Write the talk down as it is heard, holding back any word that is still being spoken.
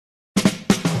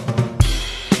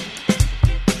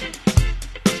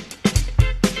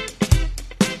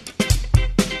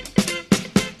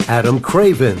Adam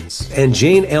Cravens and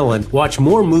Jane Ellen watch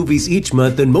more movies each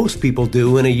month than most people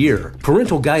do in a year.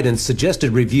 Parental Guidance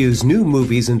Suggested reviews new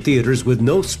movies in theaters with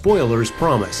no spoilers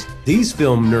promise. These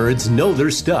film nerds know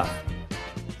their stuff.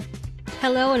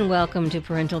 Hello and welcome to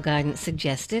Parental Guidance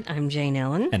Suggested. I'm Jane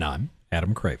Ellen. And I'm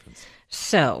Adam Cravens.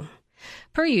 So,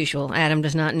 per usual, Adam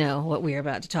does not know what we're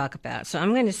about to talk about. So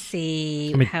I'm going to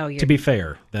see how you're... To be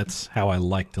fair, that's how I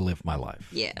like to live my life.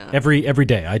 Yeah. Every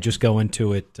day, I just go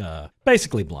into it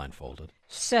basically blindfolded.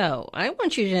 So I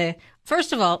want you to...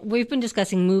 First of all, we've been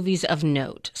discussing movies of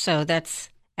note. So that's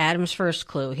Adam's first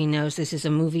clue. He knows this is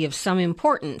a movie of some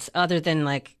importance other than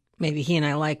like... Maybe he and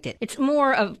I liked it. It's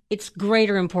more of, it's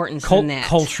greater importance than that.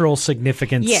 Cultural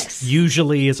significance, yes,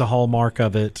 usually is a hallmark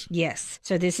of it. Yes.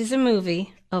 So this is a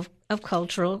movie of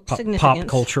cultural significance. Pop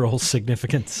cultural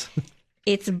significance.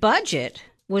 Its budget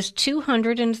was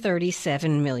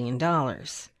 $237 million,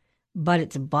 but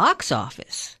its box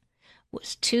office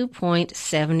was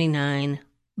 $2.79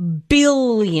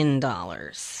 billion.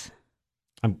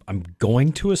 I'm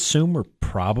going to assume we're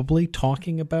probably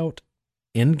talking about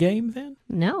Endgame then?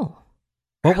 No.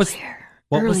 What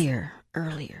Earlier.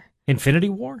 Infinity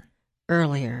War?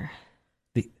 Earlier.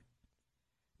 The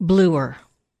Bluer.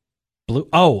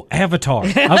 Oh, Avatar.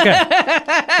 Okay.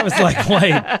 I was like,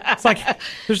 wait. It's like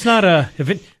there's not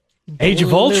Age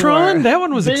of Ultron? That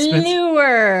one was expensive.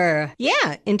 Bluer.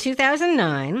 Yeah, in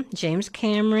 2009, James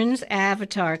Cameron's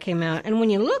Avatar came out, and when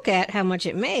you look at how much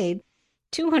it made,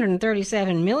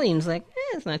 $237 million is like,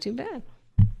 it's not too bad.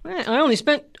 I only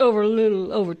spent a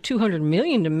little over $200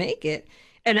 million to make it,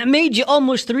 and I made you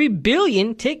almost $3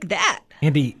 billion. Take that.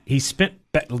 And he spent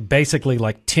basically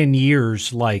like 10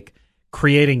 years like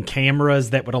creating cameras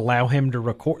that would allow him to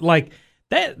record. Like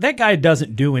that guy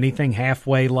doesn't do anything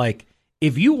halfway. Like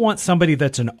if you want somebody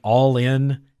that's an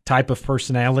all-in type of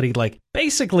personality, like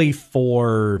basically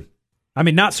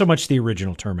not so much the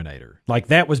original Terminator. Like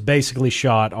that was basically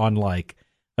shot on like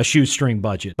a shoestring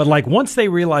budget. But like once they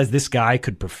realized this guy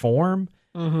could perform,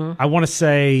 I want to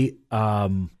say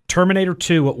Terminator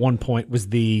 2 at one point was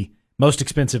the most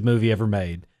expensive movie ever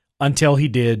made until he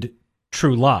did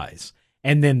True Lies.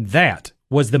 And then that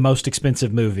was the most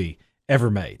expensive movie ever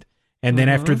made. And then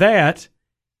after that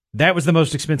was the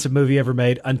most expensive movie ever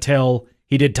made until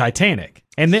he did Titanic.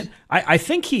 And then I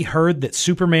think he heard that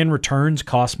Superman Returns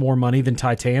cost more money than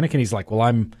Titanic. And he's like,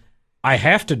 well, I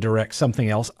have to direct something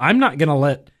else. I'm not going to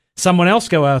let someone else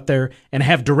go out there and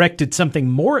have directed something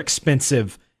more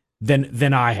expensive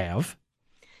than I have.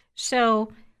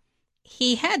 So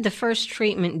he had the first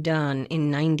treatment done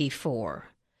in 94.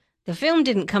 The film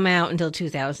didn't come out until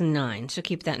 2009, so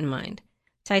keep that in mind.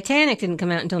 Titanic didn't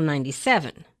come out until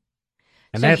 97.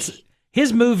 And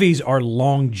his movies are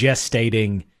long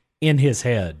gestating in his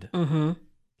head. Mm-hmm.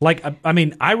 Like, I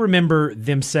mean, I remember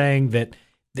them saying that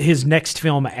his next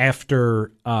film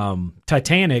after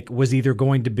Titanic was either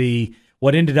going to be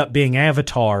what ended up being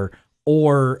Avatar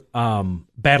or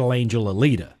Battle Angel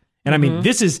Alita. And I mean,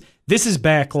 this is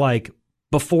back like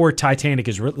before Titanic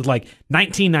is like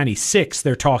 1996.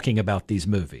 They're talking about these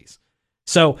movies.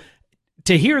 So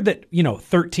to hear that,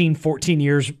 13, 14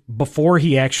 years before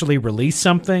he actually released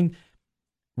something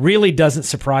really doesn't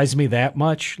surprise me that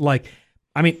much. Like,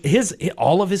 I mean,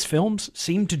 all of his films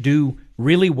seem to do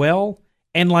really well.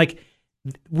 And like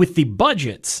with the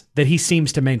budgets that he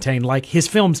seems to maintain, like his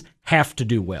films have to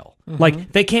do well.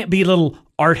 Like they can't be little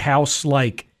art house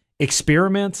like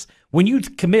experiments. When you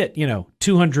commit,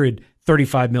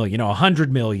 $235 million, $100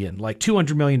 million, like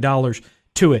 $200 million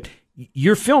to it,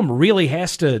 your film really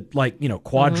has to like,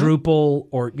 quadruple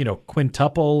or,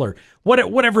 quintuple or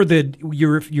whatever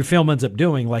your film ends up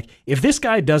doing. Like if this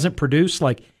guy doesn't produce,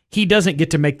 like he doesn't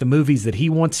get to make the movies that he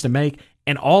wants to make,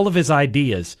 and all of his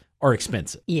ideas are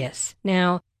expensive. Yes.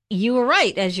 Now, you were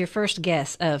right as your first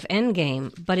guess of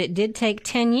Endgame, but it did take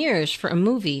 10 years for a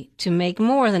movie to make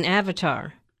more than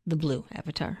Avatar, the blue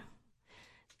Avatar.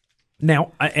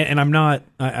 Now,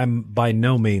 I'm by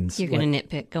no means... You're going to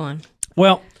nitpick. Go on.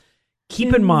 Well,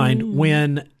 keep in mind,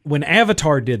 when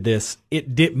Avatar did this,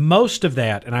 it did most of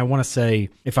that, and I want to say,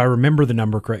 if I remember the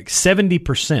number correct,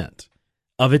 70%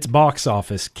 of its box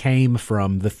office came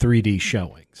from the 3D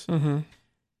showings. Mm-hmm.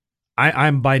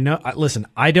 Listen,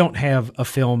 I don't have a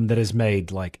film that has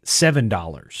made like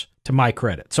 $7 to my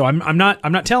credit. So I'm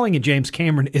not telling you James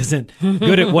Cameron isn't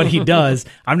good at what he does.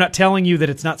 I'm not telling you that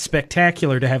it's not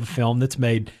spectacular to have a film that's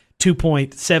made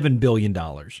 $2.7 billion.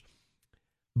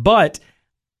 But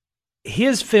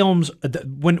his films,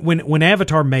 when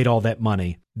Avatar made all that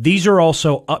money, these are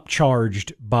also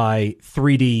upcharged by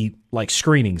 3D like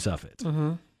screenings of it.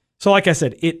 Mm-hmm. So like I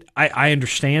said, I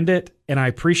understand it and I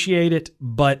appreciate it,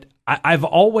 but I've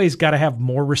always got to have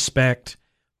more respect,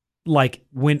 like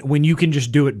when you can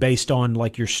just do it based on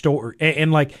like your story.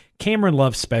 And like Cameron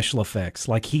loves special effects.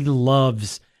 Like he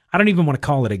loves, I don't even want to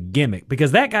call it a gimmick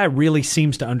because that guy really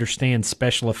seems to understand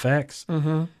special effects.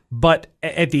 Mm-hmm. But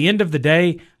at the end of the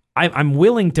day, I'm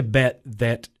willing to bet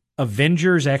that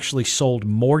Avengers actually sold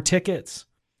more tickets.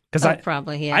 Because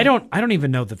probably, yeah. I don't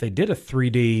even know that they did a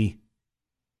 3D.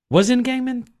 Was Endgame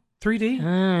in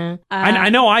 3D? I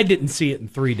know I didn't see it in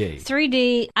 3D.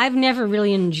 3D, I've never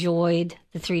really enjoyed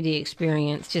the 3D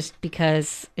experience just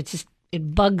because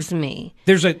it bugs me.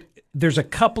 There's a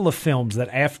couple of films that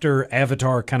after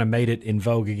Avatar kind of made it in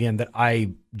vogue again that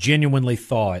I genuinely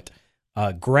thought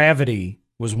Gravity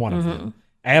was one of them.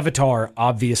 Avatar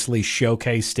obviously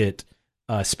showcased it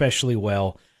especially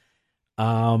well.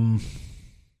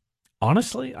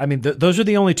 Honestly, I mean, those are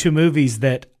the only two movies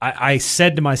that I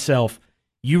said to myself,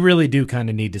 you really do kind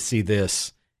of need to see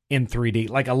this in 3D.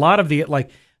 Like a lot of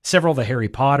several of the Harry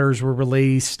Potters were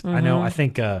released. I know, I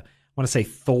think, I want to say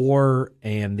Thor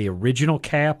and the original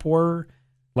Cap were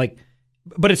like,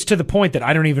 but it's to the point that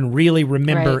I don't even really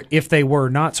remember if they were or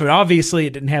not. So obviously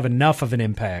it didn't have enough of an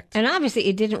impact. And obviously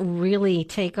it didn't really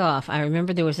take off. I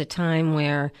remember there was a time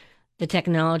where the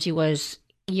technology was,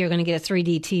 you're going to get a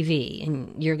 3D TV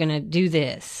and you're going to do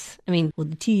this. I mean, well,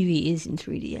 the TV is in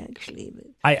 3D actually. But.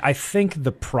 I think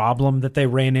the problem that they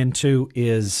ran into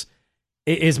is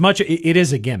it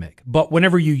is a gimmick, but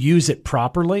whenever you use it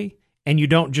properly and you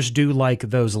don't just do like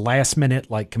those last minute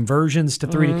like conversions to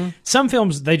 3D, some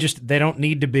films, they don't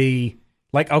need to be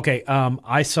like, okay,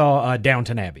 I saw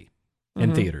Downton Abbey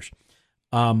in theaters.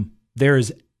 There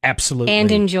is absolutely.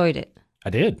 And enjoyed it. I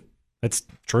did. That's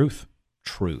truth.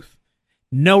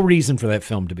 No reason for that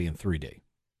film to be in 3D.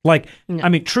 Like, no. I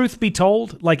mean, truth be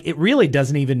told, like it really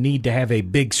doesn't even need to have a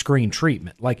big screen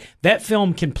treatment. Like that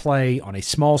film can play on a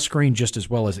small screen just as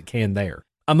well as it can there.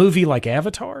 A movie like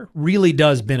Avatar really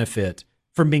does benefit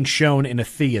from being shown in a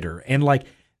theater. And like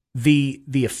the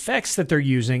effects that they're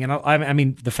using, and I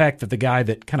mean, the fact that the guy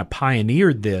that kind of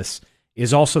pioneered this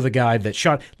is also the guy that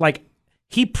shot, like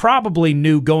he probably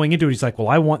knew going into it, he's like, well,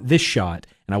 I want this shot.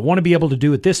 And I want to be able to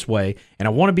do it this way, and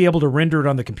I want to be able to render it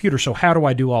on the computer. So how do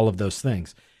I do all of those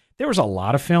things? There was a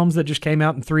lot of films that just came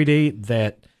out in 3D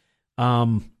that,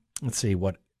 let's see,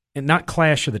 and not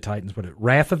Clash of the Titans, but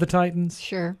Wrath of the Titans?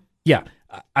 Sure. Yeah,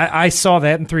 I saw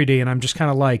that in 3D, and I'm just kind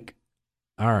of like,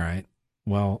 all right,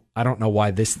 well, I don't know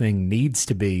why this thing needs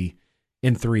to be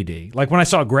in 3D. Like when I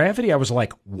saw Gravity, I was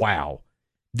like, wow,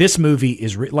 this movie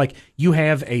is, like you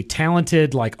have a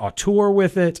talented like auteur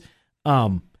with it,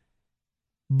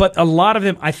 but a lot of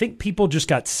them, I think people just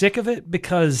got sick of it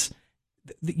because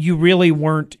you really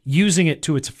weren't using it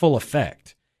to its full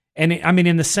effect. And I mean,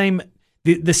 in the same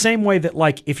way that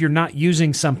like if you're not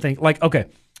using something like, okay,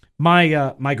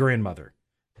 my grandmother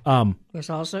was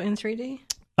also in 3D.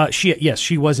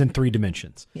 She was in 3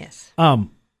 dimensions. Yes.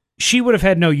 She would have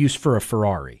had no use for a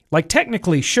Ferrari. Like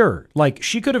technically, sure, like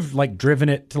she could have like driven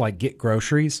it to like get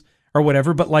groceries or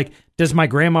whatever. But like, does my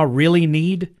grandma really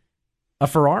need a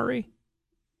Ferrari?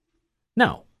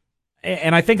 No.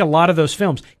 And I think a lot of those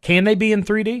films, can they be in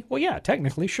 3D? Well, yeah,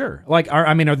 technically, sure. Like,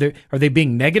 are they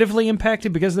being negatively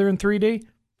impacted because they're in 3D?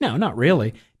 No, not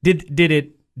really. Did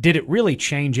it really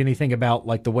change anything about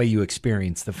like the way you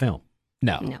experience the film?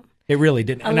 No. It really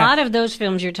didn't. A lot of those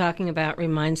films you're talking about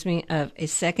reminds me of a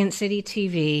Second City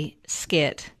TV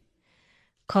skit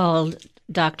called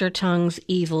Dr. Tongue's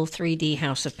Evil 3D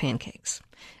House of Pancakes.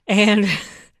 And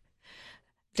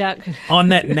on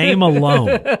that name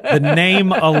alone,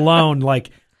 like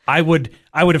I would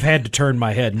have had to turn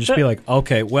my head and just be like,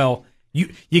 okay, well,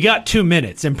 you got 2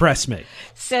 minutes, impress me.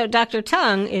 So Dr.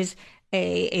 Tongue is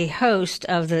a host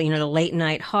of the the late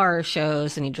night horror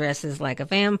shows, and he dresses like a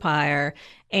vampire.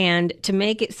 And to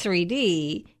make it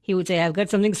 3D, he would say, "I've got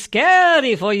something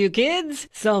scary for you kids,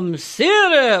 some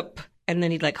syrup." And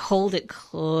then he'd like hold it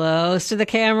close to the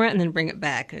camera and then bring it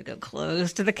back. And go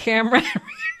close to the camera and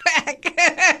bring it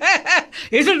back.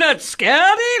 Isn't that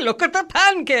scary? Look at the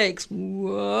pancakes.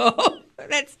 Whoa.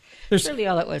 That's really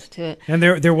all it was to it. And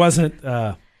there wasn't...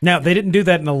 now, they didn't do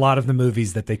that in a lot of the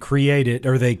movies that they created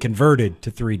or they converted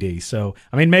to 3D. So,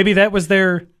 I mean, maybe that was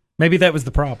the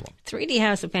problem. 3D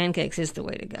House of Pancakes is the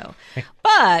way to go.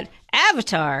 But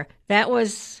Avatar, that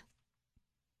was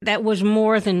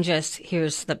more than just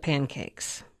here's the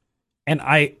pancakes. And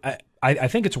I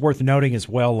think it's worth noting as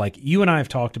well, like you and I have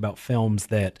talked about films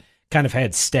that kind of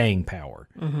had staying power.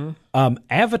 Mm-hmm.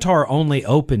 Avatar only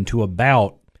opened to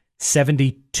about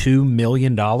 $72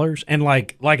 million. And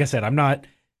like I said,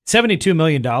 $72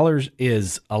 million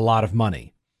is a lot of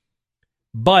money.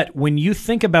 But when you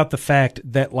think about the fact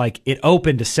that like it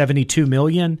opened to 72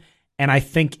 million and I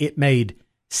think it made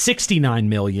 69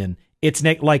 million, it's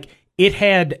like it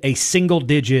had a single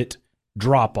digit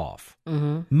drop off.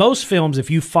 Mm-hmm. Most films, if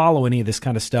you follow any of this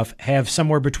kind of stuff, have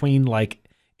somewhere between like,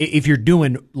 if you're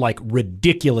doing like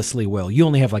ridiculously well, you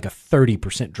only have like a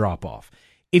 30% drop off.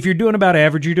 If you're doing about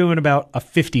average, you're doing about a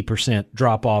 50%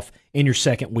 drop off in your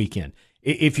second weekend.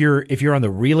 If you're on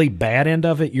the really bad end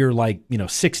of it, you're like,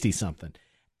 60 something.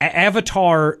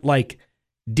 Avatar like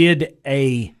did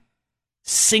a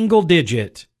single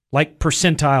digit like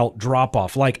percentile drop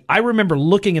off. Like I remember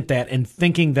looking at that and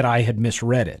thinking that I had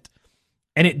misread it.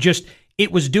 And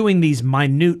it was doing these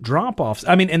minute drop offs.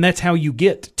 I mean, and that's how you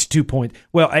get to 2 point.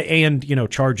 Well, and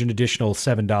charge an additional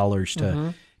 $7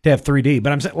 to have 3D.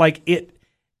 But I'm saying like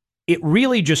it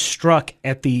really just struck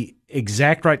at the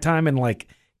exact right time. And like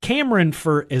Cameron,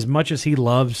 for as much as he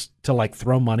loves to like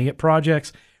throw money at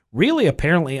projects, really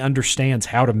apparently understands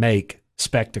how to make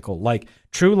spectacle. Like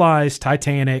True Lies,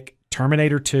 Titanic,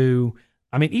 Terminator 2.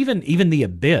 I mean, even The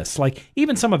Abyss, like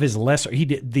even some of his lesser, he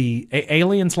did the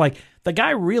Aliens, like the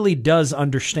guy really does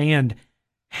understand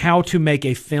how to make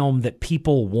a film that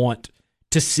people want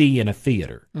to see in a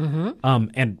theater. Mm-hmm.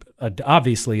 And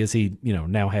obviously, as he,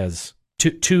 now has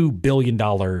 $2 billion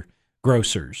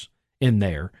grossers in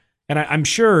there. And I'm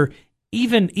sure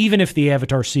even if the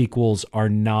Avatar sequels are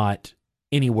not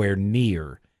anywhere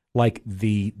near like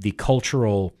the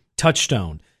cultural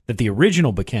touchstone that the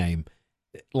original became,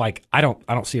 like I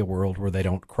don't see a world where they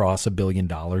don't cross $1 billion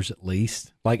at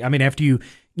least. Like I mean, after you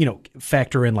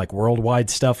factor in like worldwide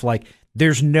stuff, like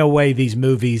there's no way these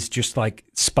movies just like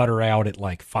sputter out at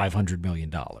like $500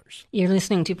 million. You're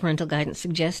listening to Parental Guidance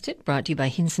Suggested, brought to you by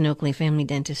Hinson Oakley Family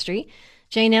Dentistry.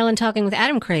 Jane Ellen talking with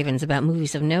Adam Cravens about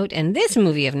movies of note, and this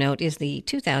movie of note is the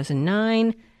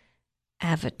 2009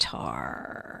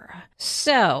 Avatar.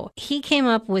 So he came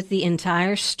up with the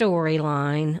entire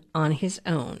storyline on his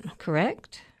own,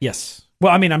 correct? Yes.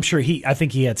 Well, I mean, I'm sure I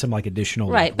think he had some like additional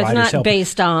right, but it's writer's not help.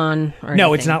 based on. Or no,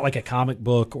 anything. It's not like a comic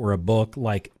book or a book.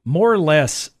 Like more or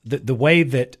less, the way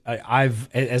that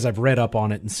as I've read up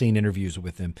on it and seen interviews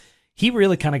with him, he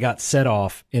really kind of got set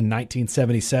off in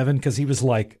 1977 because he was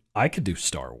like, I could do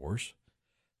Star Wars.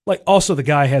 Like, also, the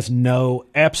guy has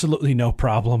absolutely no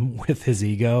problem with his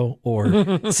ego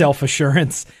or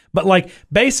self-assurance. But, like,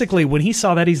 basically, when he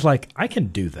saw that, he's like, I can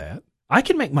do that. I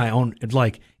can make my own,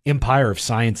 like, empire of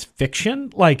science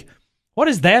fiction. Like, what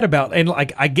is that about? And,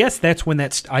 like, I guess that's when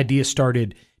that idea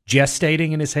started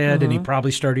gestating in his head, and he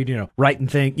probably started, writing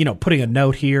things, putting a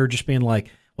note here, just being like,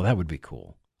 well, that would be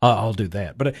cool. I'll do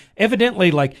that. But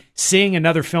evidently, like, seeing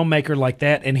another filmmaker like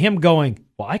that and him going,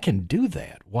 well, I can do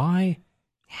that. Why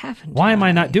am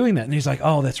I not doing that? And he's like,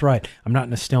 oh, that's right. I'm not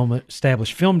an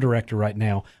established film director right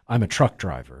now. I'm a truck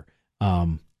driver.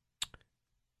 I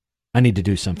need to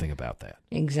do something about that.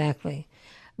 Exactly.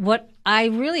 What I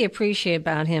really appreciate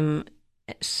about him,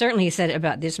 certainly he said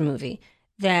about this movie,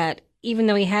 that even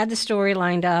though he had the story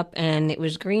lined up and it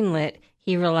was greenlit,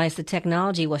 he realized the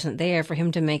technology wasn't there for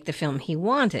him to make the film he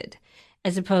wanted.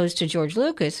 As opposed to George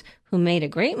Lucas, who made a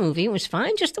great movie, it was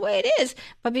fine just the way it is,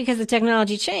 but because the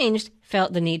technology changed,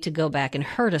 felt the need to go back and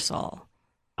hurt us all.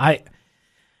 I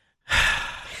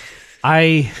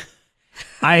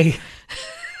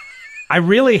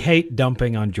really hate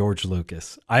dumping on George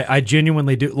Lucas. I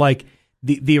genuinely do. Like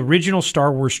the original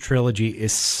Star Wars trilogy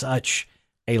is such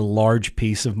a large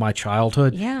piece of my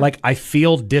childhood. Yeah. Like I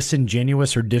feel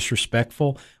disingenuous or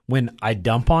disrespectful when I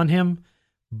dump on him,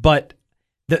 but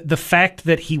the fact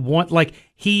that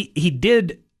he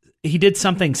did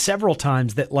something several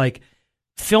times that like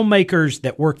filmmakers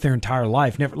that work their entire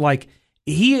life never like.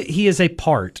 He is a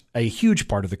huge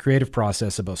part of the creative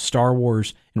process of both Star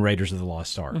Wars and Raiders of the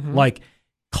Lost Ark. Mm-hmm. Like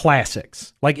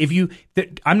classics. Like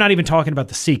I'm not even talking about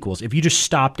the sequels. If you just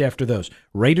stopped after those,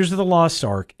 Raiders of the Lost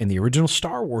Ark and the original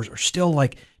Star Wars are still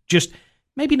like just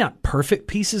maybe not perfect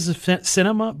pieces of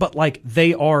cinema, but like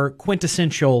they are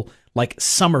quintessential like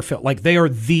summer film. Like they are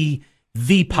the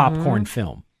popcorn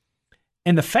film.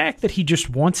 And the fact that he just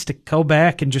wants to go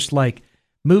back and just like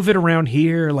move it around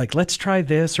here, like let's try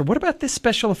this, or what about this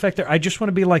special effect there? I just want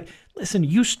to be like, listen,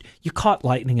 you caught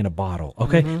lightning in a bottle,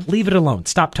 okay? Leave it alone.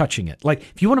 Stop touching it. Like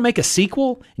if you want to make a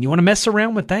sequel and you want to mess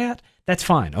around with that, that's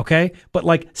fine, okay? But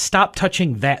like stop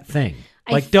touching that thing.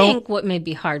 I think what may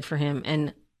be hard for him,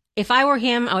 and if I were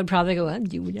him, I would probably go, I'll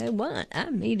do what I want. I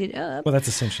made it up. Well, that's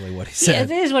essentially what he said. Yeah,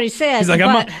 that is what he said. He's like,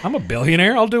 I'm a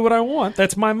billionaire. I'll do what I want.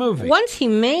 That's my movie. Once he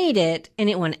made it and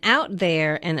it went out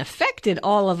there and affected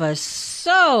all of us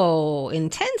so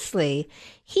intensely,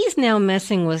 he's now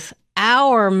messing with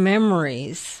our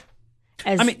memories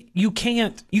I mean, you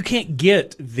can't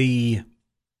get the,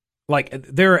 like,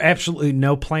 there are absolutely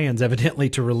no plans evidently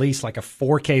to release like a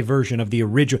 4K version of the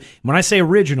original. When I say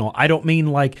original, I don't mean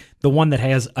like the one that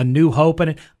has A New Hope in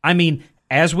it. I mean,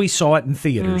 as we saw it in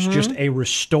theaters, just a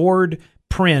restored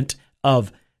print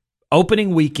of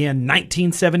opening weekend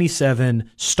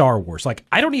 1977 Star Wars. Like,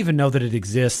 I don't even know that it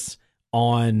exists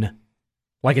on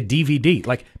like a DVD.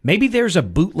 Like, maybe there's a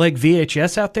bootleg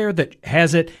VHS out there that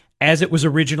has it as it was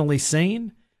originally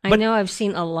seen. I know I've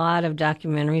seen a lot of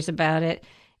documentaries about it,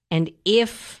 and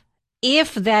if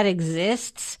that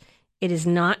exists, it is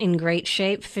not in great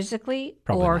shape physically,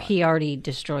 Probably or not. he already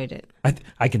destroyed it.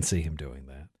 I can see him doing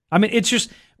that. I mean, it's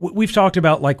just, we've talked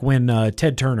about like when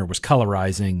Ted Turner was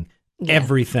colorizing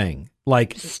everything.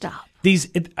 Like, Stop. these,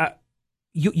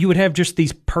 you would have just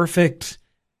these perfect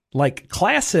like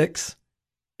classics,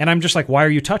 and I'm just like, why are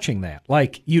you touching that?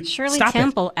 Like, you Shirley stop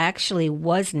Temple actually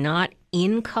was not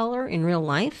in color in real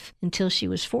life until she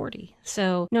was 40.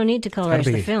 So no need to colorize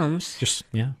be the films. Just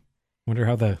wonder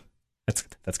how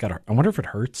that's got. I wonder if it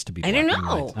hurts to be. I don't black and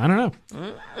know. white. I don't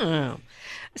know. Oh.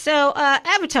 So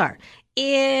Avatar,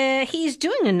 he's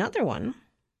doing another one.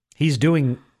 He's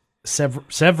doing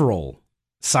several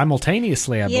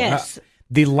simultaneously. Yes.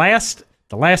 The last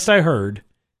I heard,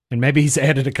 and maybe he's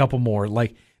added a couple more.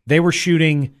 Like, they were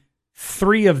shooting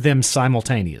 3 of them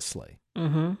simultaneously.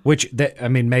 Mm-hmm. Which, I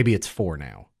mean, maybe it's 4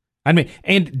 now. I mean,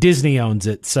 and Disney owns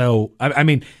it. So, I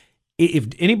mean, if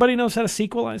anybody knows how to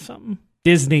sequelize something,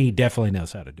 Disney definitely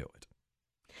knows how to do it.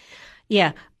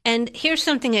 Yeah. And here's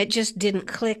something that just didn't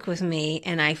click with me,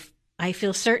 and I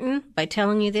feel certain by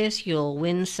telling you this, you'll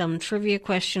win some trivia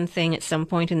question thing at some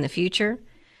point in the future.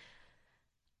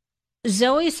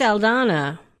 Zoe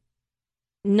Saldana,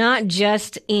 not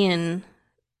just in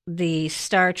the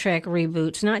Star Trek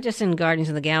reboots, not just in Guardians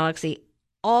of the Galaxy,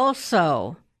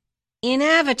 also in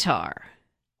Avatar.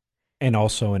 And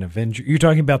also in Avenger. You're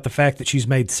talking about the fact that she's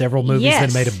made several movies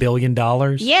Yes. that made $1 billion?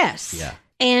 Yes. Yeah.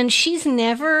 And she's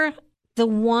never the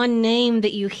one name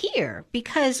that you hear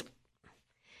because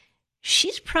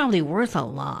she's probably worth a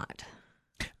lot.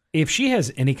 If she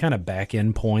has any kind of back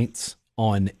end points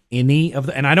on any of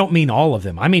the, and I don't mean all of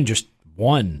them, I mean just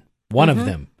one of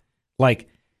them, like,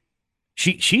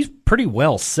 she's pretty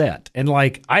well set. And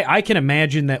like, I can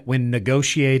imagine that when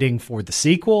negotiating for the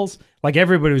sequels, like,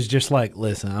 everybody was just like,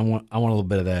 listen, I want a little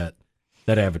bit of that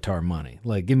Avatar money.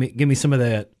 Like, give me some of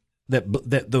that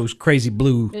those crazy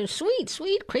blue. They're sweet,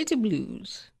 crazy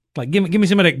blues. Like, give me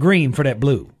some of that green for that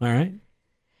blue. All right.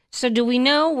 So do we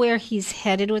know where he's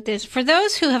headed with this? For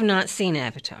those who have not seen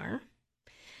Avatar,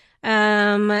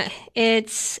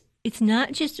 it's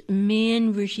not just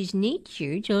man versus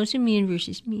nature, it's also man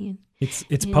versus man.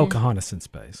 It's Pocahontas in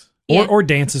space. Yeah. Or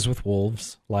Dances with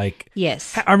Wolves. Like,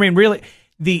 Yes. I mean, really,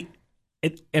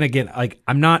 and again, like,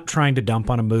 I'm not trying to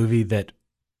dump on a movie that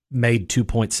made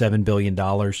 $2.7 billion.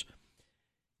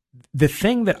 The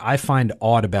thing that I find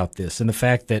odd about this, and the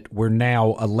fact that we're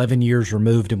now 11 years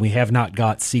removed and we have not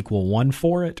got sequel 1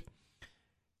 for it,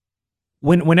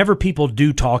 whenever people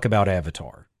do talk about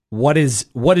Avatar, what is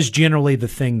generally the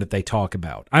thing that they talk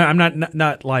about? I'm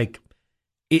not like,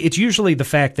 it's usually the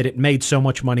fact that it made so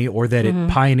much money or that it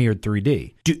pioneered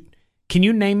 3D. Can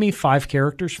you name me 5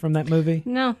 characters from that movie?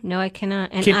 No, I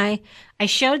cannot. And I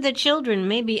showed the children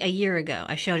maybe a year ago.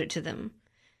 I showed it to them.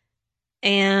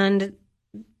 And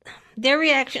their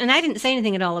reaction, and I didn't say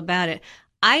anything at all about it.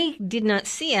 I did not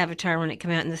see Avatar when it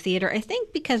came out in the theater, I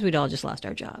think because we'd all just lost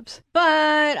our jobs.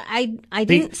 But I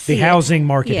didn't see the housing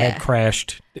market Yeah. had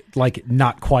crashed like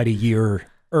not quite a year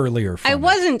earlier. I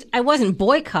wasn't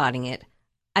boycotting it.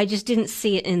 I just didn't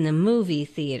see it in the movie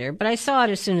theater, but I saw it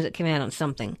as soon as it came out on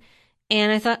something.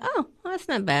 And I thought, oh, well, that's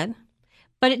not bad.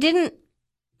 But it didn't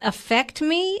affect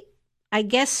me. I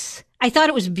guess I thought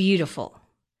it was beautiful.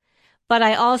 But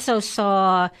I also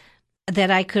saw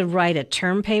that I could write a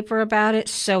term paper about it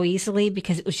so easily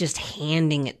because it was just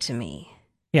handing it to me.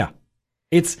 Yeah.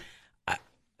 It's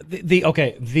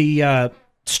the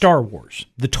Star Wars,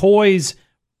 the toys,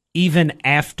 even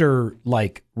after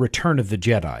like Return of the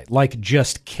Jedi, like,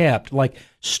 just kept, like,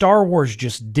 Star Wars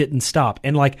just didn't stop.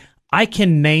 And like, I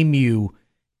can name you,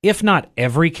 if not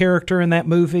every character in that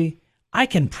movie, I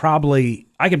can probably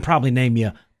name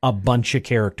you a bunch of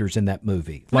characters in that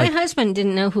movie. Like, My husband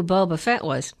didn't know who Boba Fett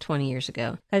was 20 years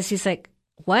ago because he's like,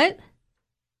 what?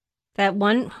 That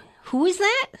one? Who is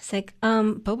that? It's like,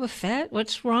 Boba Fett?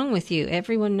 What's wrong with you?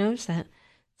 Everyone knows that.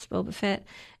 It's Boba Fett.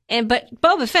 But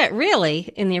Boba Fett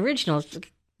really, in the original, is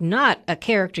not a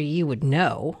character you would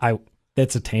know.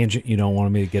 that's a tangent you don't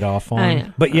want me to get off on. I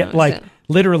know. But yet, like,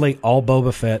 literally all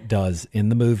Boba Fett does in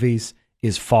the movies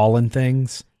is fall in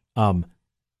things.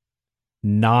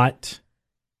 not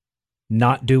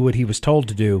do what he was told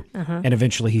to do, and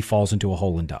eventually he falls into a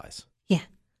hole and dies. Yeah.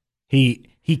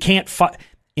 He can't fight.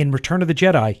 In Return of the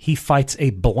Jedi, he fights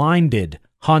a blinded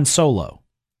Han Solo.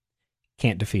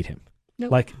 Can't defeat him.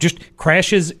 Nope. Like, just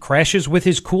crashes with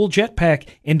his cool jetpack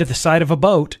into the side of a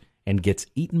boat and gets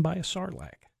eaten by a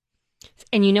sarlacc.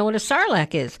 And you know what a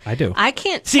sarlacc is? I do. I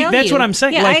can't See, tell that's you. what I'm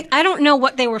saying. Yeah, Like, I don't know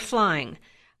what they were flying.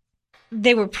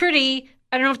 They were pretty.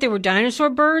 I don't know if they were dinosaur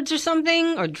birds or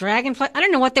something, or dragonfly. I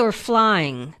don't know what they were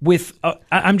flying. with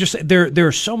I'm just there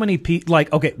are so many people,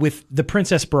 like, okay, with The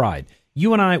Princess Bride,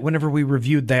 you and I, whenever we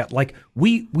reviewed that, like,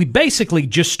 we basically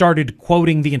just started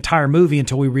quoting the entire movie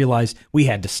until we realized we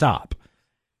had to stop.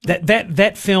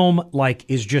 That film, like,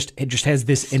 it just has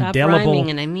this Stop indelible rhyming,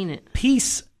 and I mean it.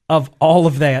 piece of all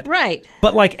of that. Right.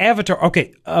 But like Avatar,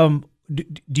 okay,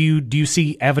 do you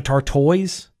see Avatar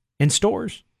toys in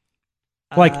stores?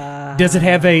 Like, does it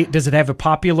have a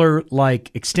popular,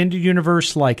 like, extended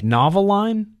universe, like, novel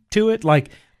line to it? Like,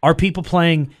 are people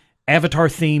playing Avatar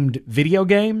themed video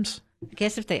games? I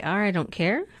guess if they are, I don't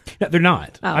care. No, they're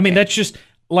not. Oh, I mean, okay. that's just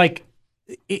like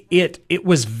it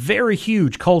was very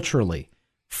huge culturally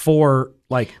for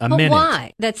like a But minute.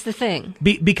 why? That's the thing.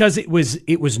 Because it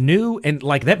was new, and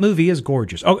like, that movie is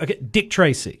gorgeous. Oh, okay, Dick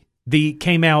Tracy.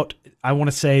 Came out, I want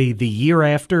to say, the year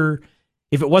after.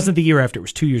 If it wasn't the year after, it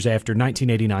was 2 years after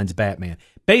 1989's Batman.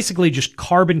 Basically, just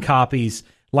carbon copies.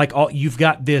 Like, you've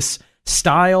got this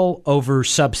style over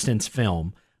substance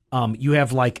film. You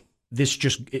have like this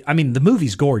just. I mean, the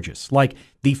movie's gorgeous. Like,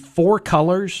 the four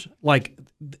colors. Like,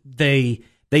 they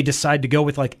decide to go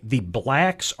with, like, the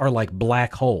blacks are like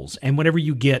black holes, and whenever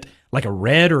you get like a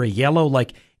red or a yellow,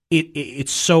 like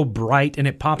it's so bright and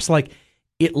it pops. Like,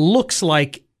 it looks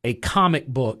like a comic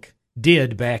book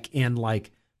did back in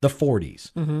like the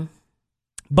 40s. Mm-hmm.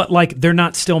 But like, they're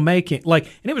not still making, like,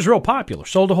 and it was real popular,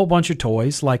 sold a whole bunch of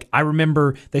toys. Like, I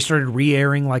remember they started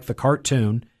re-airing like the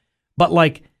cartoon, but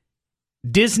like,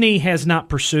 Disney has not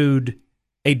pursued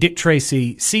a Dick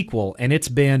Tracy sequel, and it's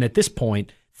been at this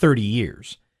point 30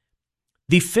 years.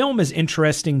 The film is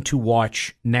interesting to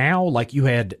watch now. Like, you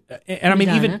had, and I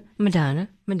mean,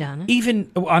 Madonna.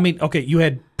 Even, I mean, okay, you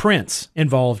had Prince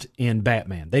involved in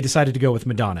Batman. They decided to go with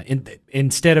Madonna.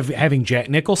 Instead of having Jack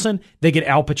Nicholson, they get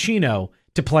Al Pacino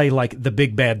to play like the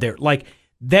big bad there. Like,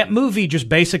 that movie just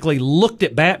basically looked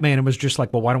at Batman and was just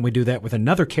like, well, why don't we do that with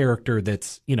another character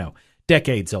that's,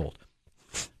 decades old?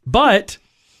 But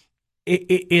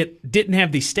it didn't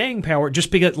have the staying power,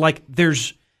 just because, like,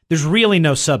 there's really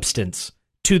no substance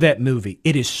to that movie.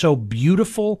 It is so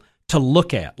beautiful to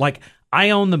look at. Like,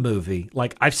 I own the movie.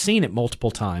 Like, I've seen it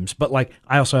multiple times, but like,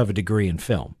 I also have a degree in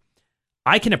film.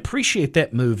 I can appreciate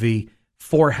that movie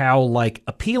for how, like,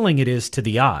 appealing it is to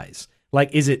the eyes.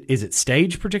 Like, is it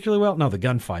staged particularly well? No, the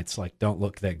gunfights, like, don't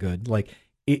look that good. Like,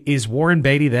 is Warren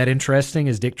Beatty that interesting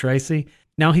as Dick Tracy?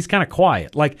 No, he's kind of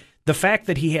quiet. Like, the fact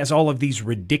that he has all of these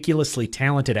ridiculously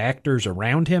talented actors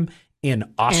around him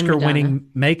in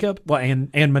Oscar-winning makeup, well,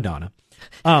 and Madonna.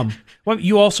 Well,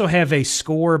 you also have a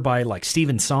score by like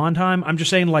Stephen Sondheim. I'm just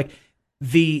saying, like,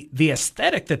 the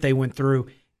aesthetic that they went through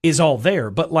is all there,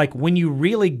 but like, when you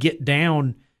really get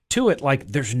down to it, like,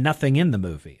 there's nothing in the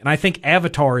movie. And I think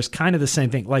Avatar is kind of the same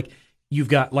thing. Like, you've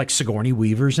got like Sigourney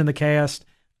Weaver's in the cast.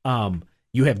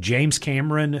 You have James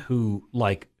Cameron, who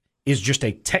like is just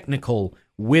a technical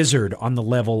wizard on the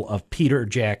level of Peter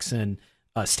Jackson,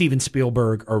 Steven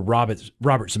Spielberg, or Robert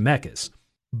Zemeckis.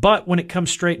 But when it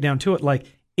comes straight down to it, like,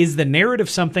 is the narrative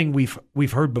something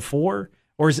we've heard before,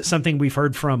 or is it something we've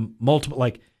heard from multiple?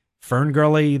 Like,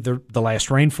 Ferngully, the Last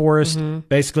Rainforest,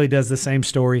 basically does the same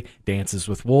story. Dances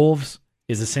with Wolves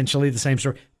is essentially the same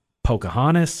story.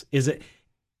 Pocahontas is it?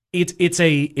 It's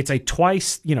a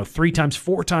twice, 3 times,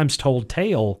 4 times told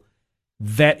tale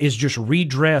that is just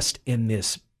redressed in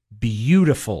this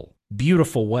beautiful,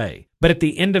 beautiful way. But at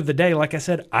the end of the day, like I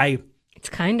said, It's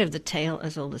kind of the tale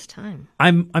as old as time.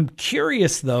 I'm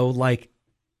curious though, like,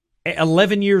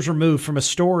 11 years removed from a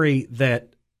story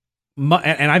that,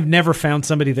 and I've never found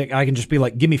somebody that I can just be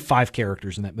like, give me 5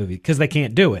 characters in that movie, because they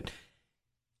can't do it.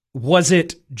 Was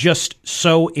it just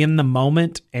so in the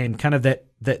moment and kind of that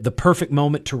the perfect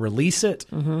moment to release it,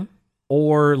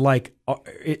 or like,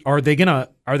 are they gonna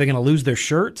lose their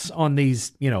shirts on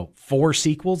these 4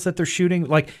 sequels that they're shooting?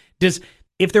 Like,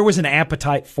 if there was an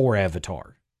appetite for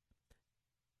Avatar,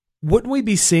 wouldn't we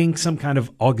be seeing some kind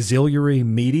of auxiliary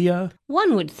media?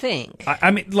 One would think. I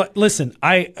mean, listen,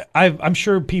 I'm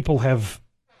sure people have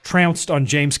trounced on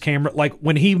James Cameron. Like,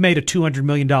 when he made a $200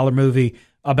 million movie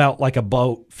about like a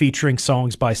boat featuring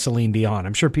songs by Celine Dion,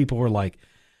 I'm sure people were like,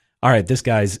 all right, his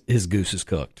goose is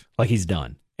cooked. Like, he's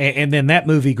done. And then that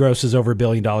movie grosses over $1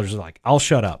 billion. Like, I'll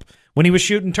shut up. When he was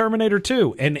shooting Terminator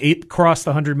 2 and it crossed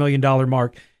the $100 million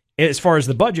mark, as far as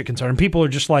the budget concerned, people are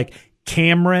just like,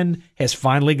 Cameron has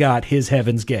finally got his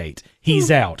Heaven's Gate.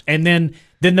 He's out. And then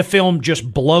the film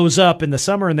just blows up in the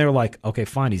summer, and they're like, okay,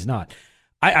 fine, he's not.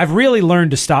 I've really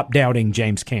learned to stop doubting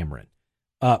James Cameron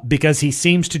because he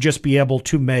seems to just be able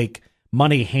to make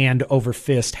money hand over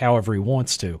fist however he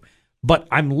wants to. But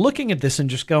I'm looking at this and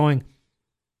just going,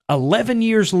 11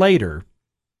 years later,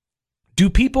 do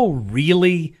people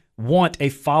really want a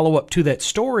follow-up to that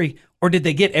story, or did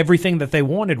they get everything that they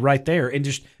wanted right there and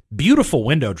just beautiful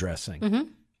window dressing?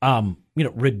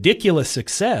 Ridiculous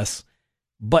success,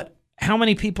 but how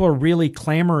many people are really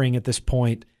clamoring at this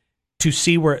point to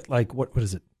see where, like, what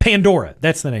is it? Pandora,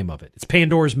 that's the name of it. It's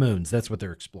Pandora's Moons. That's what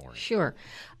they're exploring. Sure.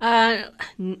 They're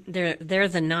the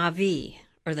Na'vi.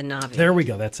 Or the Na'vi. There we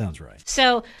go. That sounds right.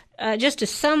 So just to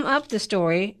sum up the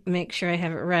story, make sure I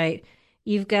have it right,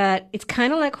 you've got, it's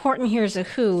kind of like Horton Hears a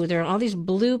Who. There are all these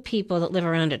blue people that live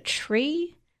around a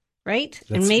tree, right?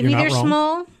 And maybe they're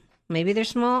small. Maybe they're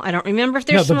small. I don't remember if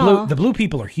they're small. The blue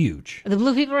people are huge. The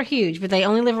blue people are huge, but they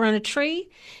only live around a tree.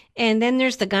 And then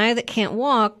there's the guy that can't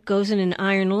walk, goes in an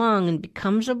iron lung and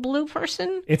becomes a blue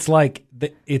person. It's like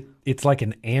it's like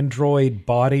an android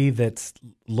body that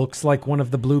looks like one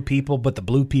of the blue people, but the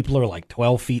blue people are like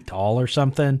 12 feet tall or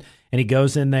something. And he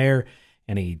goes in there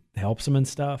and he helps them and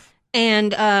stuff.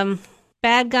 And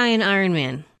bad guy in Iron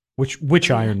Man.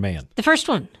 Which Iron Man? The first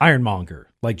one. Ironmonger,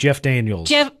 like Jeff Daniels.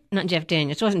 Not Jeff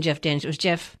Daniels. It wasn't Jeff Daniels. It was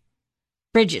Jeff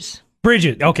Bridges.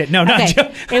 Bridget. Okay, no, not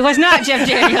Jeff. It was not Jeff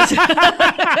Daniels. Because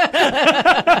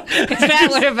that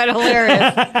would have been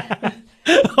hilarious.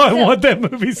 I want that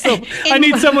movie so. I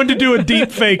need someone to do a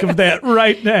deep fake of that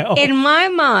right now. In my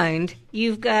mind,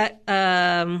 you've got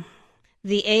the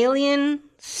alien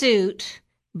suit,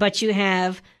 but you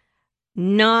have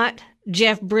not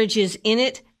Jeff Bridges in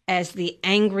it as the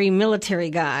angry military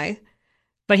guy.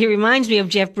 But he reminds me of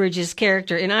Jeff Bridges'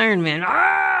 character in Iron Man.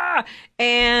 Ah!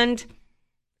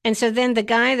 And so then the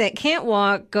guy that can't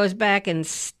walk goes back and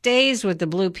stays with the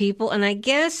blue people, and I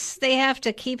guess they have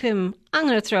to keep him, I'm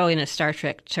going to throw in a Star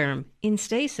Trek term, in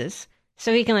stasis,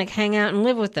 so he can like hang out and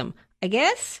live with them. I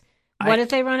guess? What if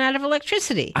they run out of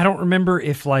electricity? I don't remember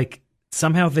if like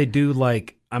somehow they do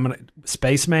like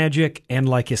space magic and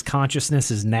like his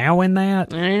consciousness is now in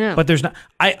that. I don't know. But there's not.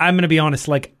 I'm going to be honest,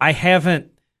 like I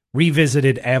haven't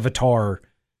revisited Avatar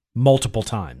multiple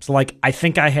times. Like I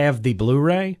think I have the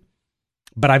Blu-ray,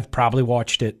 but I've probably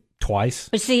watched it twice.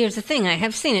 But see, here's the thing. I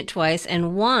have seen it twice,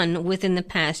 and one within the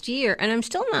past year, and I'm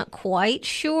still not quite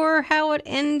sure how it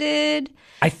ended.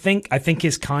 I think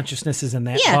his consciousness is in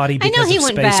that body because I know he of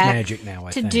went space back magic now,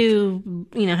 I to think. do,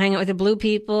 hang out with the blue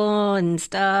people and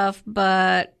stuff,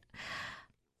 but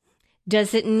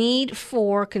does it need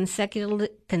 4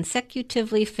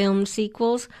 consecutively filmed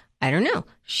sequels? I don't know.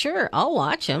 Sure, I'll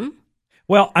watch them.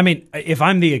 Well, I mean, if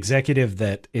I'm the executive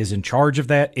that is in charge of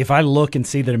that, if I look and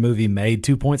see that a movie made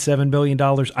 $2.7 billion,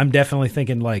 I'm definitely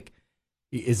thinking, like,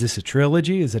 is this a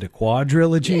trilogy? Is it a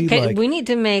quadrilogy? Okay, like, we need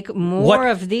to make more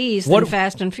of these than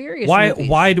Fast and Furious movies.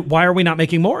 Why are we not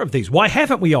making more of these? Why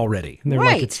haven't we already? And they're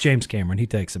right. like, it's James Cameron. He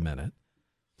takes a minute.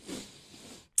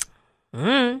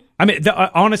 Mm. I mean,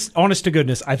 honest to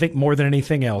goodness, I think more than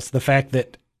anything else, the fact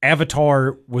that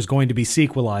Avatar was going to be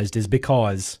sequelized is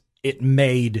because it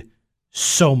made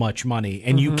so much money,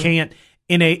 and you can't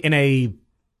in a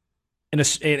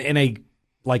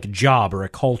like job or a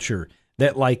culture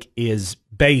that like is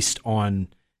based on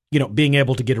being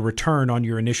able to get a return on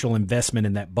your initial investment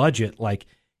in that budget. Like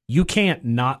you can't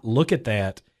not look at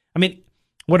that. I mean,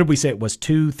 what did we say it was,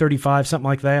 235, something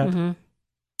like that? Mm-hmm.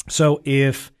 So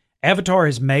if Avatar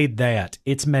has made that,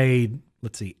 it's made,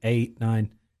 let's see, 8, 9. Is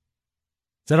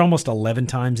that almost 11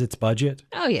 times its budget?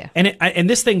 Oh yeah. And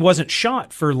this thing wasn't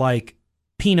shot for like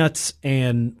peanuts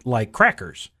and like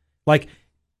crackers. Like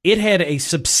it had a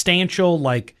substantial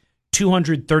like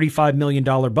 $235 million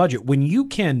budget. When you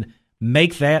can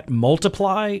make that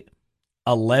multiply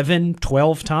 11,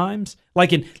 12 times,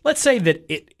 like let's say that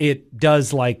it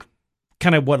does like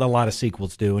kind of what a lot of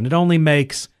sequels do, and it only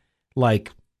makes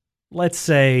like, let's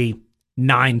say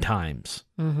 9 times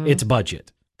its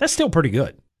budget. That's still pretty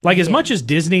good. Like as much as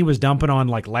Disney was dumping on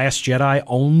like Last Jedi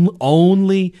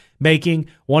only making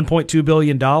 $1.2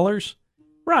 billion.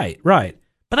 Right.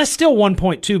 But that's still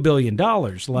 $1.2 billion.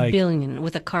 Like billion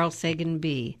with a Carl Sagan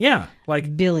B. Yeah.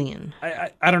 Like billion.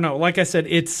 I don't know. Like I said,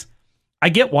 I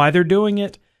get why they're doing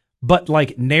it, but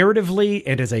like narratively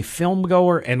and as a film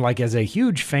goer and like as a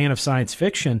huge fan of science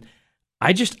fiction,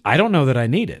 I don't know that I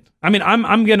need it. I mean,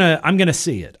 I'm gonna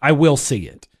see it. I will see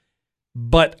it.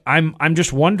 But I'm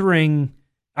just wondering.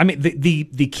 I mean,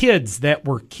 the kids that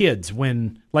were kids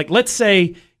when, like, let's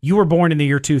say you were born in the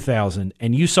year 2000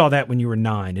 and you saw that when you were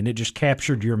 9 and it just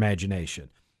captured your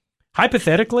imagination.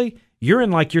 Hypothetically, you're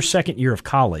in like your second year of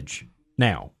college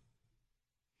now.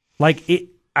 Like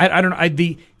I don't know.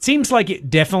 It seems like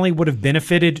it definitely would have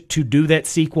benefited to do that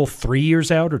sequel 3 years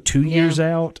out or 2 years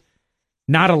out,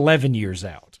 not 11 years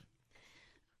out.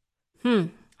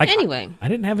 Anyway, I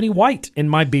didn't have any white in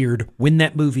my beard when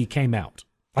that movie came out.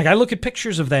 Like, I look at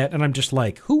pictures of that and I'm just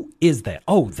like, who is that?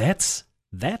 Oh, that's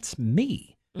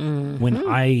me when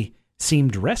I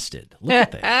seemed rested. Look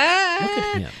at that. Look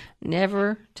at him.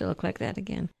 Never to look like that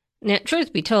again. Now,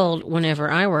 truth be told,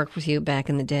 whenever I worked with you back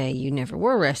in the day, you never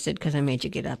were rested because I made you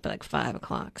get up at like 5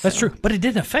 o'clock. So. That's true, but it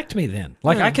didn't affect me then.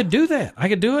 Like, I could do that. I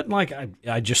could do it, and like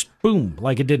I just boom,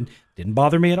 like it didn't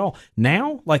bother me at all.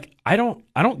 Now, like I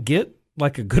don't get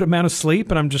like a good amount of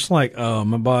sleep, and I'm just like, oh,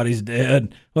 my body's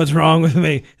dead. What's wrong with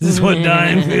me? Is this what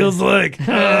dying feels like?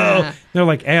 Oh, they're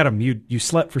like, Adam, you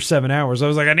slept for 7 hours. I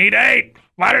was like, I need 8.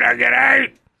 Why did I get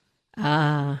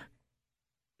 8?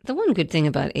 The one good thing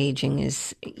about aging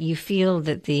is you feel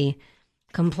that the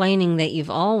complaining that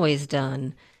you've always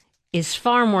done is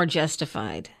far more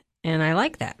justified, and I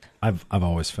like that. I've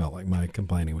always felt like my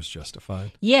complaining was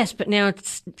justified. Yes, but now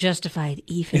it's justified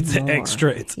even more. It's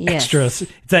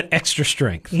that extra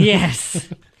strength. Yes.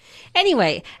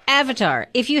 Anyway, Avatar.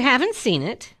 If you haven't seen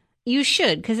it, you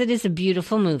should, because it is a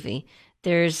beautiful movie.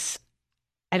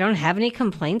 I don't have any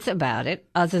complaints about it,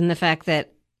 other than the fact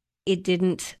that it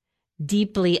didn't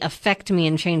deeply affect me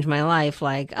and change my life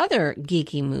like other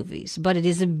geeky movies. But it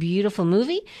is a beautiful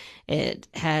movie. It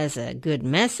has a good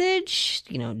message.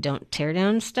 Don't tear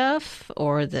down stuff,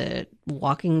 or the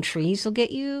walking trees will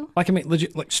get you. Like, I mean,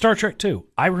 legit, like Star Trek 2.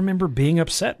 I remember being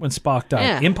upset when Spock died.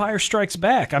 Yeah. Empire Strikes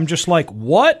Back. I'm just like,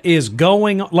 what is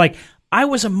going on? Like, I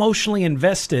was emotionally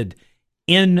invested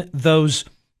in those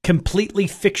completely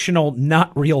fictional,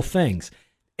 not real things.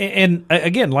 And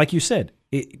again, like you said,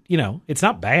 it's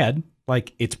not bad.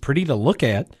 Like, it's pretty to look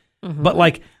at, but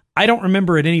like, I don't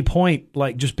remember at any point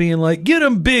like just being like, get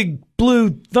them big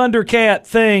blue Thundercat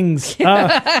things,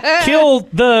 kill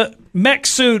the mech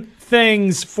suit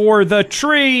things for the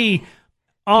tree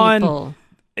on.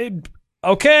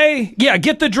 Okay. Yeah.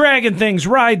 Get the dragon things,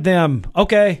 ride them.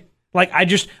 Okay. Like, I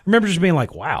just remember just being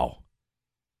like, wow,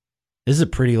 this is a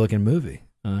pretty looking movie.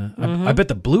 I bet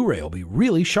the Blu-ray will be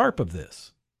really sharp of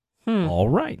this. All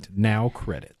right, now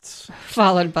credits.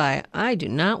 Followed by, I do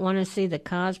not want to see the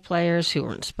cosplayers who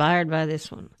were inspired by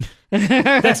this one.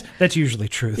 That's usually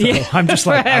true, though. Yeah, I'm just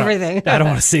like, everything. I don't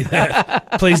want to see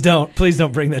that. Please don't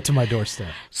bring that to my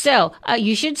doorstep. So,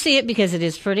 you should see it because it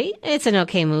is pretty. It's an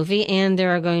okay movie, and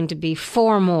there are going to be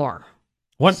 4 more.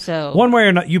 One way or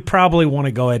another, you probably want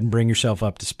to go ahead and bring yourself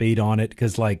up to speed on it,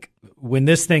 because like when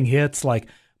this thing hits, like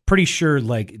pretty sure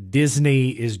like Disney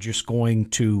is just going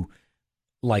to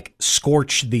like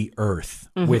scorch the earth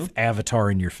with Avatar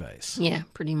in your face. Yeah,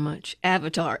 pretty much.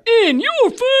 Avatar in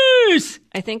your face!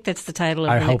 I think that's the title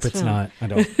of the next film. I hope it's not. I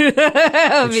don't.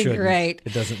 That would be great.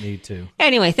 It doesn't need to.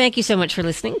 Anyway, thank you so much for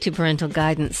listening to Parental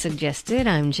Guidance Suggested.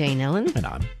 I'm Jane Ellen. And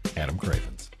I'm Adam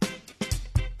Cravens.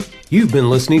 You've been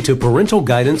listening to Parental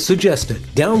Guidance Suggested.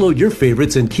 Download your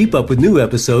favorites and keep up with new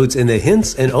episodes in the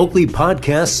Hints and Oakley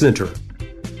Podcast Center.